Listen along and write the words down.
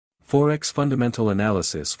FOREX Fundamental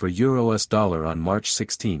Analysis for EURUSD on March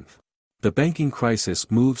 16. The banking crisis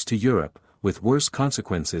moves to Europe, with worse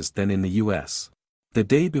consequences than in the US. The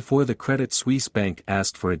day before the Credit Suisse bank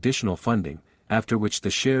asked for additional funding, after which the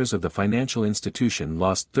shares of the financial institution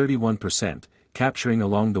lost 31%, capturing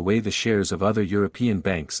along the way the shares of other European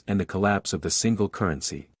banks and the collapse of the single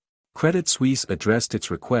currency. Credit Suisse addressed its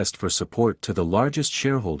request for support to the largest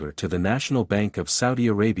shareholder to the National Bank of Saudi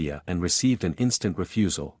Arabia and received an instant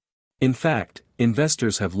refusal. In fact,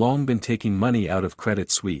 investors have long been taking money out of Credit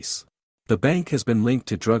Suisse. The bank has been linked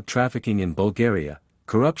to drug trafficking in Bulgaria,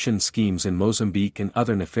 corruption schemes in Mozambique and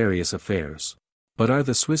other nefarious affairs. But are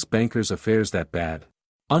the Swiss bankers' affairs that bad?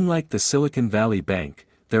 Unlike the Silicon Valley Bank,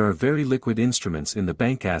 there are very liquid instruments in the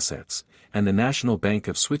bank assets, and the National Bank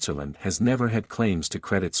of Switzerland has never had claims to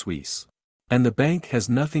Credit Suisse. And the bank has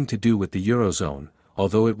nothing to do with the Eurozone,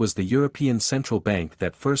 although it was the European Central Bank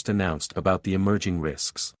that first announced about the emerging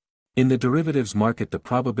risks. In the derivatives market, the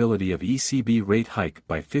probability of ECB rate hike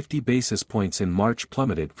by 50 basis points in March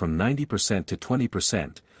plummeted from 90% to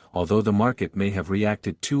 20%, although the market may have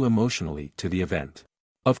reacted too emotionally to the event.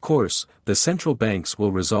 Of course, the central banks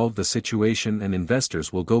will resolve the situation and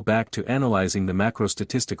investors will go back to analyzing the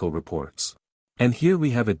macro-statistical reports. And here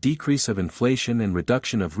we have a decrease of inflation and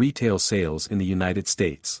reduction of retail sales in the United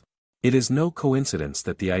States. It is no coincidence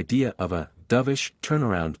that the idea of a dovish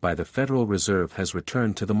turnaround by the Federal Reserve has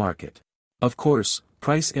returned to the market. Of course,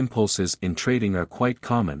 price impulses in trading are quite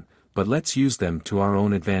common, but let's use them to our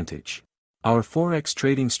own advantage. Our forex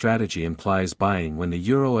trading strategy implies buying when the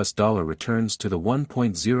EURUSD returns to the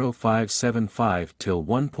 1.0575 till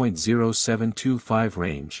 1.0725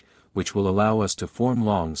 range, which will allow us to form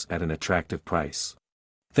longs at an attractive price.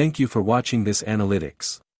 Thank you for watching this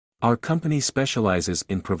analytics. Our company specializes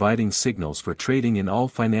in providing signals for trading in all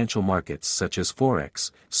financial markets such as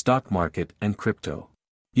forex, stock market and crypto.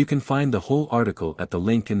 You can find the whole article at the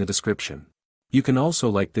link in the description. You can also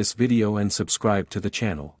like this video and subscribe to the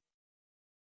channel.